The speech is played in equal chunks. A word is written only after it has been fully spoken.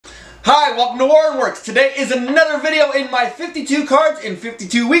Hi, welcome to Werks. Today is another video in my 52 cards in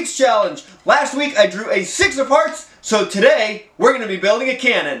 52 weeks challenge. Last week I drew a 6 of hearts, so today we're going to be building a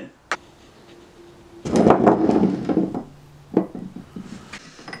Canon.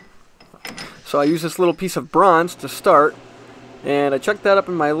 So I use this little piece of bronze to start, and I chucked that up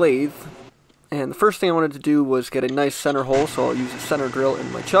in my lathe. And the first thing I wanted to do was get a nice center hole, so I'll use a center drill in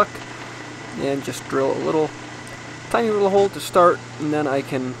my chuck and just drill a little, tiny little hole to start, and then I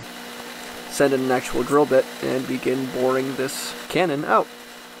can send in an actual drill bit and begin boring this Canon out.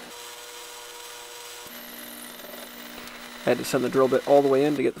 I had to send the drill bit all the way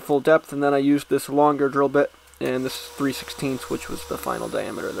in to get the full depth, and then I used this longer drill bit, and this is 3/16, which was the final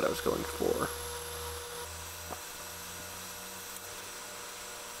diameter that I was going for.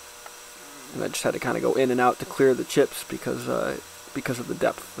 And I just had to kind of go in and out to clear the chips because of the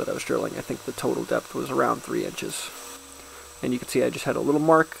depth that I was drilling. I think the total depth was around 3 inches. And you can see I just had a little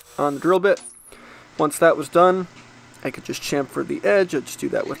mark on the drill bit. Once that was done, I could just chamfer the edge. I'd just do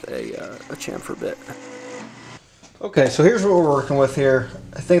that with a chamfer bit. Okay, so here's what we're working with here.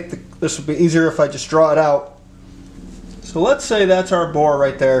 I think this would be easier if I just draw it out. So let's say that's our bore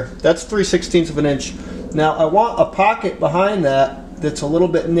right there. That's 3/16 of an inch. Now I want a pocket behind that that's a little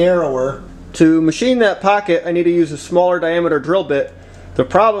bit narrower. To machine that pocket, I need to use a smaller diameter drill bit. The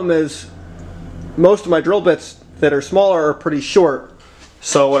problem is most of my drill bits that are smaller are pretty short.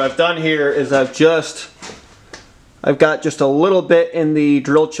 So what I've done here is I've got just a little bit in the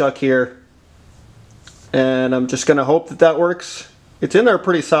drill chuck here, and I'm just gonna hope that that works. It's in there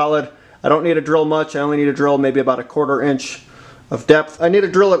pretty solid. I don't need to drill much. I only need to drill maybe about a 1/4 inch of depth. I need to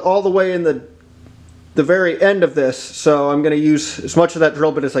drill it all the way in the very end of this, so I'm gonna use as much of that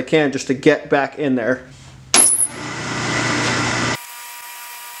drill bit as I can just to get back in there.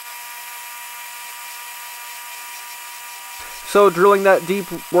 So drilling that deep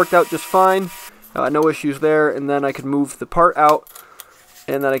worked out just fine, no issues there, and then I could move the part out,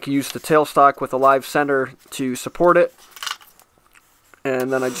 and then I could use the tailstock with a live center to support it,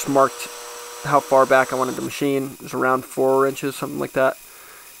 and then I just marked how far back I wanted to machine. It was around 4 inches, something like that,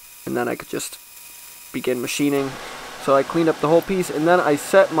 and then I could just begin machining. So I cleaned up the whole piece, and then I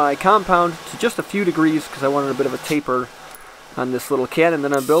set my compound to just a few degrees because I wanted a bit of a taper on this little Canon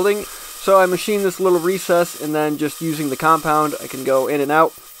that I'm building. So I machined this little recess, and then just using the compound I can go in and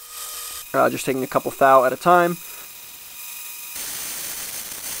out, just taking a couple thou at a time.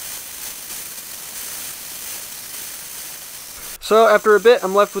 So after a bit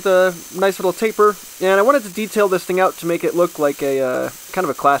I'm left with a nice little taper, and I wanted to detail this thing out to make it look like a kind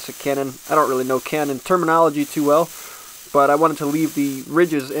of a classic Canon. I don't really know Canon terminology too well, but I wanted to leave the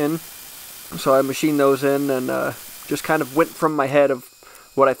ridges in, so I machined those in and just kind of went from my head of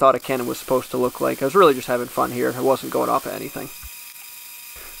what I thought a Canon was supposed to look like. I was really just having fun here. I wasn't going off of anything.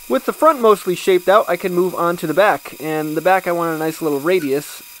 With the front mostly shaped out, I can move on to the back. And the back I wanted a nice little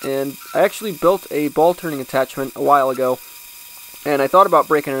radius, and I actually built a ball turning attachment a while ago. And I thought about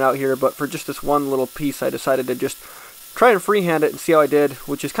breaking it out here, but for just this one little piece I decided to just try and freehand it and see how I did,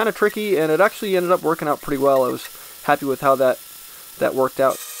 which is kind of tricky, and it actually ended up working out pretty well. I was happy with how that worked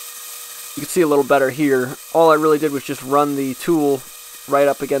out. You can see a little better here. All I really did was just run the tool right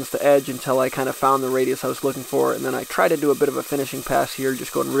up against the edge until I kind of found the radius I was looking for, and then I tried to do a bit of a finishing pass here,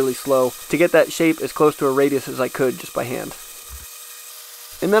 just going really slow to get that shape as close to a radius as I could just by hand.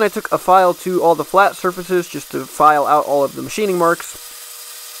 And then I took a file to all the flat surfaces just to file out all of the machining marks,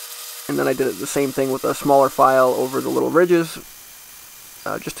 and then I did the same thing with a smaller file over the little ridges,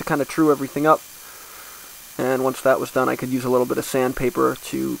 just to kind of true everything up. And once that was done, I could use a little bit of sandpaper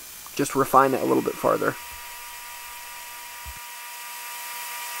to just refine it a little bit farther.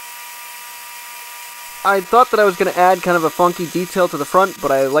 I thought that I was going to add kind of a funky detail to the front, but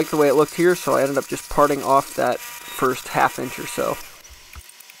I liked the way it looked here, so I ended up just parting off that first 1/2 inch or so.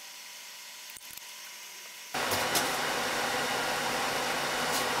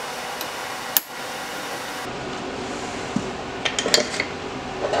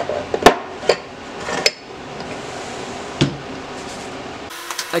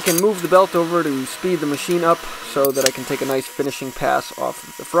 I can move the belt over to speed the machine up so that I can take a nice finishing pass off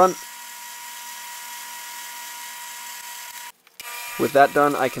of the front. With that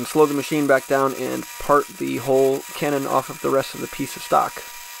done, I can slow the machine back down and part the whole Canon off of the rest of the piece of stock.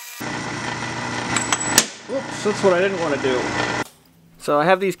 Oops, that's what I didn't want to do. So I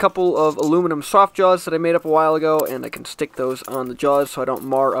have these couple of aluminum soft jaws that I made up a while ago, and I can stick those on the jaws so I don't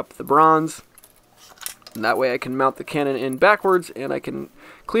mar up the bronze. And that way I can mount the Canon in backwards, and I can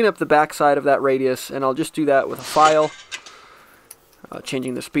clean up the back side of that radius, and I'll just do that with a file.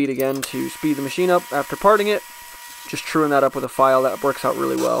 Changing the speed again to speed the machine up after parting it. just truing that up with a file. That works out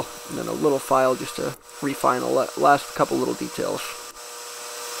really well. And then a little file just to refine the last couple little details.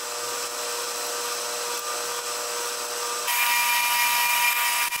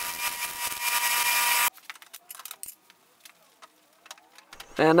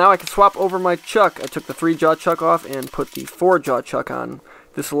 And now I can swap over my chuck. I took the 3-jaw chuck off and put the 4-jaw chuck on.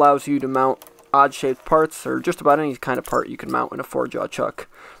 This allows you to mount odd-shaped parts, or just about any kind of part you can mount in a 4-jaw chuck.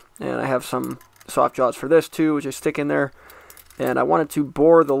 And I have some soft jaws for this too, which I stick in there. And I wanted to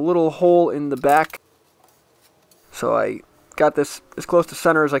bore the little hole in the back. So I got this as close to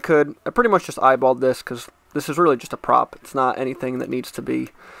center as I could. I pretty much just eyeballed this because this is really just a prop. It's not anything that needs to be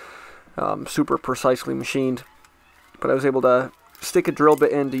super precisely machined. But I was able to stick a drill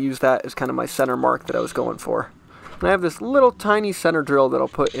bit in to use that as kind of my center mark that I was going for. And I have this little tiny center drill that I'll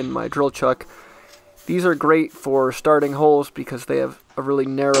put in my drill chuck. These are great for starting holes because they have a really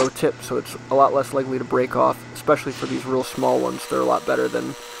narrow tip, so it's a lot less likely to break off, especially for these real small ones. They're a lot better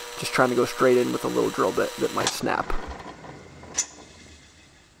than just trying to go straight in with a little drill bit that might snap.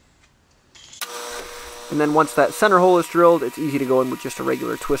 And then once that center hole is drilled, it's easy to go in with just a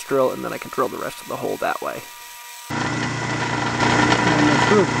regular twist drill, and then I can drill the rest of the hole that way.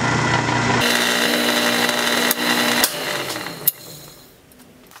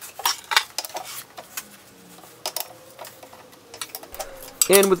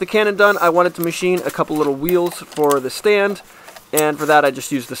 And with the Canon done, I wanted to machine a couple little wheels for the stand, and for that I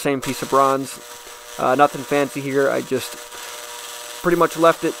just used the same piece of bronze. Nothing fancy here, I just pretty much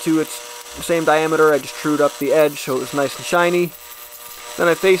left it to its same diameter. I just trued up the edge so it was nice and shiny. Then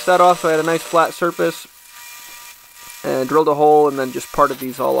I faced that off so I had a nice flat surface, and drilled a hole and then just parted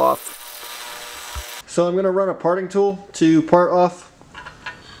these all off. So I'm going to run a parting tool to part off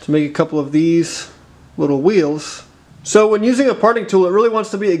to make a couple of these little wheels. So when using a parting tool, it really wants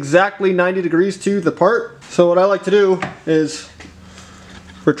to be exactly 90 degrees to the part. So what I like to do is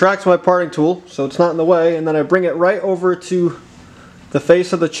retract my parting tool so it's not in the way, and then I bring it right over to the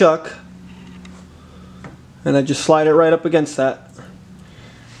face of the chuck, and I just slide it right up against that.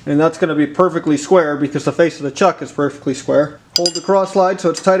 And that's going to be perfectly square because the face of the chuck is perfectly square. Hold the cross slide so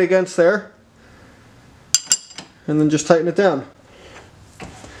it's tight against there, and then just tighten it down.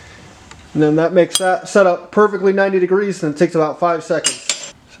 And then that makes that set up perfectly 90 degrees, and it takes about 5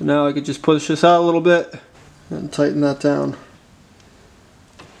 seconds. So now I could just push this out a little bit and tighten that down.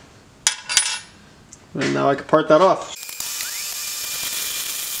 And now I can part that off.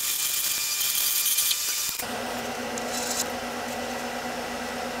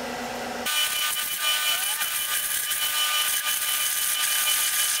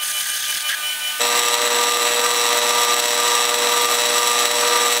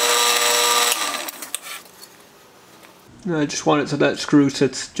 And I just want it so that screw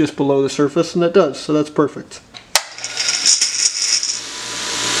sits just below the surface, and it does, so that's perfect.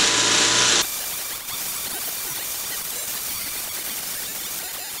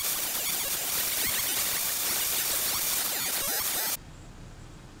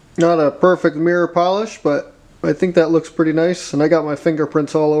 Not a perfect mirror polish, but I think that looks pretty nice, and I got my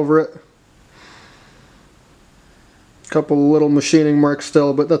fingerprints all over it. Couple little machining marks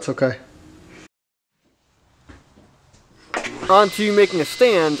still, but that's okay. On to making a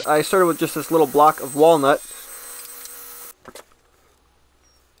stand, I started with just this little block of walnut,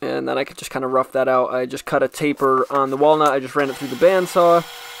 and then I could just kind of rough that out. I just cut a taper on the walnut, I just ran it through the bandsaw,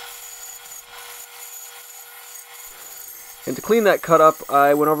 and to clean that cut up,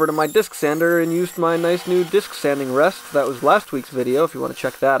 I went over to my disc sander and used my nice new disc sanding rest. That was last week's video if you want to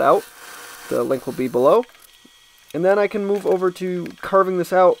check that out. The link will be below. And then I can move over to carving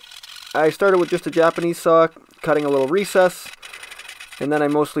this out. I started with just a Japanese saw, cutting a little recess, and then I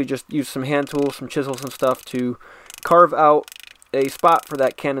mostly just used some hand tools, some chisels and stuff to carve out a spot for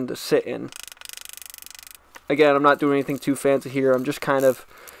that Canon to sit in. Again, I'm not doing anything too fancy here. I'm just kind of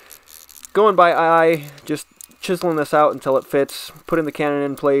going by eye, just chiseling this out until it fits, putting the Canon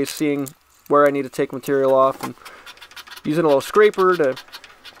in place, seeing where I need to take material off, and using a little scraper to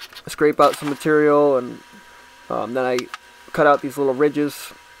scrape out some material, and then I cut out these little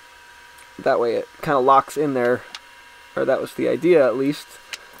ridges. That way it kind of locks in there, or that was the idea at least.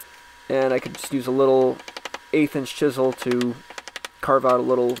 And I could just use a little 1/8" chisel to carve out a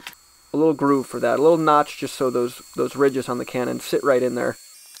little groove for that, a little notch, just so those ridges on the Canon sit right in there.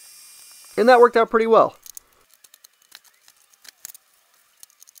 And that worked out pretty well.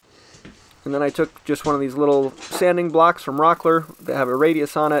 And then I took just one of these little sanding blocks from Rockler that have a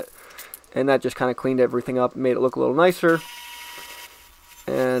radius on it, and that just kind of cleaned everything up and made it look a little nicer.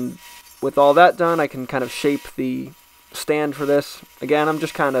 And with all that done, I can kind of shape the stand for this. Again, I'm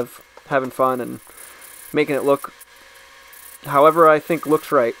just kind of having fun and making it look however I think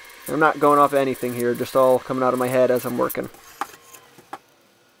looks right. I'm not going off anything here, just all coming out of my head as I'm working.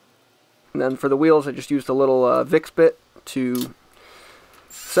 And then for the wheels, I just used a little Vicks bit to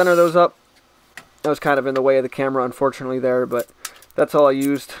center those up. That was kind of in the way of the camera, unfortunately, there, but that's all I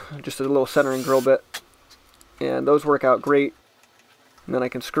used, just a little centering drill bit. And those work out great. And then I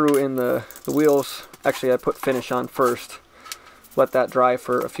can screw in the wheels. Actually, I put finish on first. Let that dry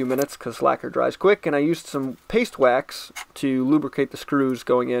for a few minutes because lacquer dries quick. And I used some paste wax to lubricate the screws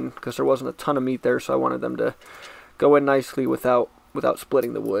going in because there wasn't a ton of meat there, so I wanted them to go in nicely without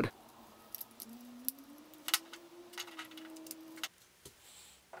splitting the wood.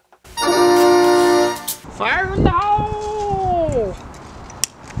 Fire in the hole!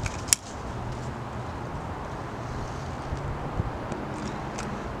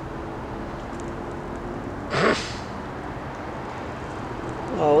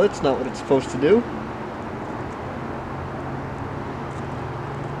 Oh, that's not what it's supposed to do.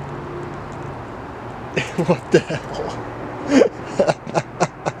 What the hell?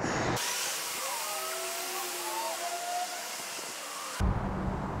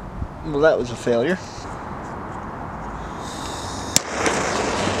 Well, that was a failure.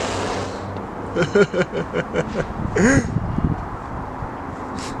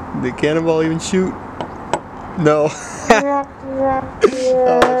 Did Cannonball even shoot? No.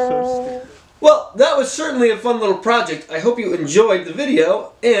 Oh, well, that was certainly a fun little project. I hope you enjoyed the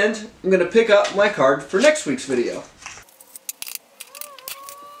video, and I'm going to pick up my card for next week's video.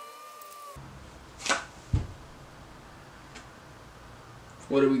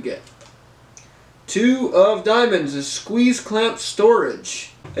 What do we get? 2 of diamonds is squeeze clamp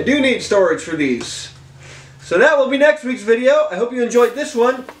storage. I do need storage for these. So that will be next week's video. I hope you enjoyed this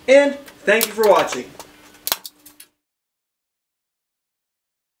one, and thank you for watching.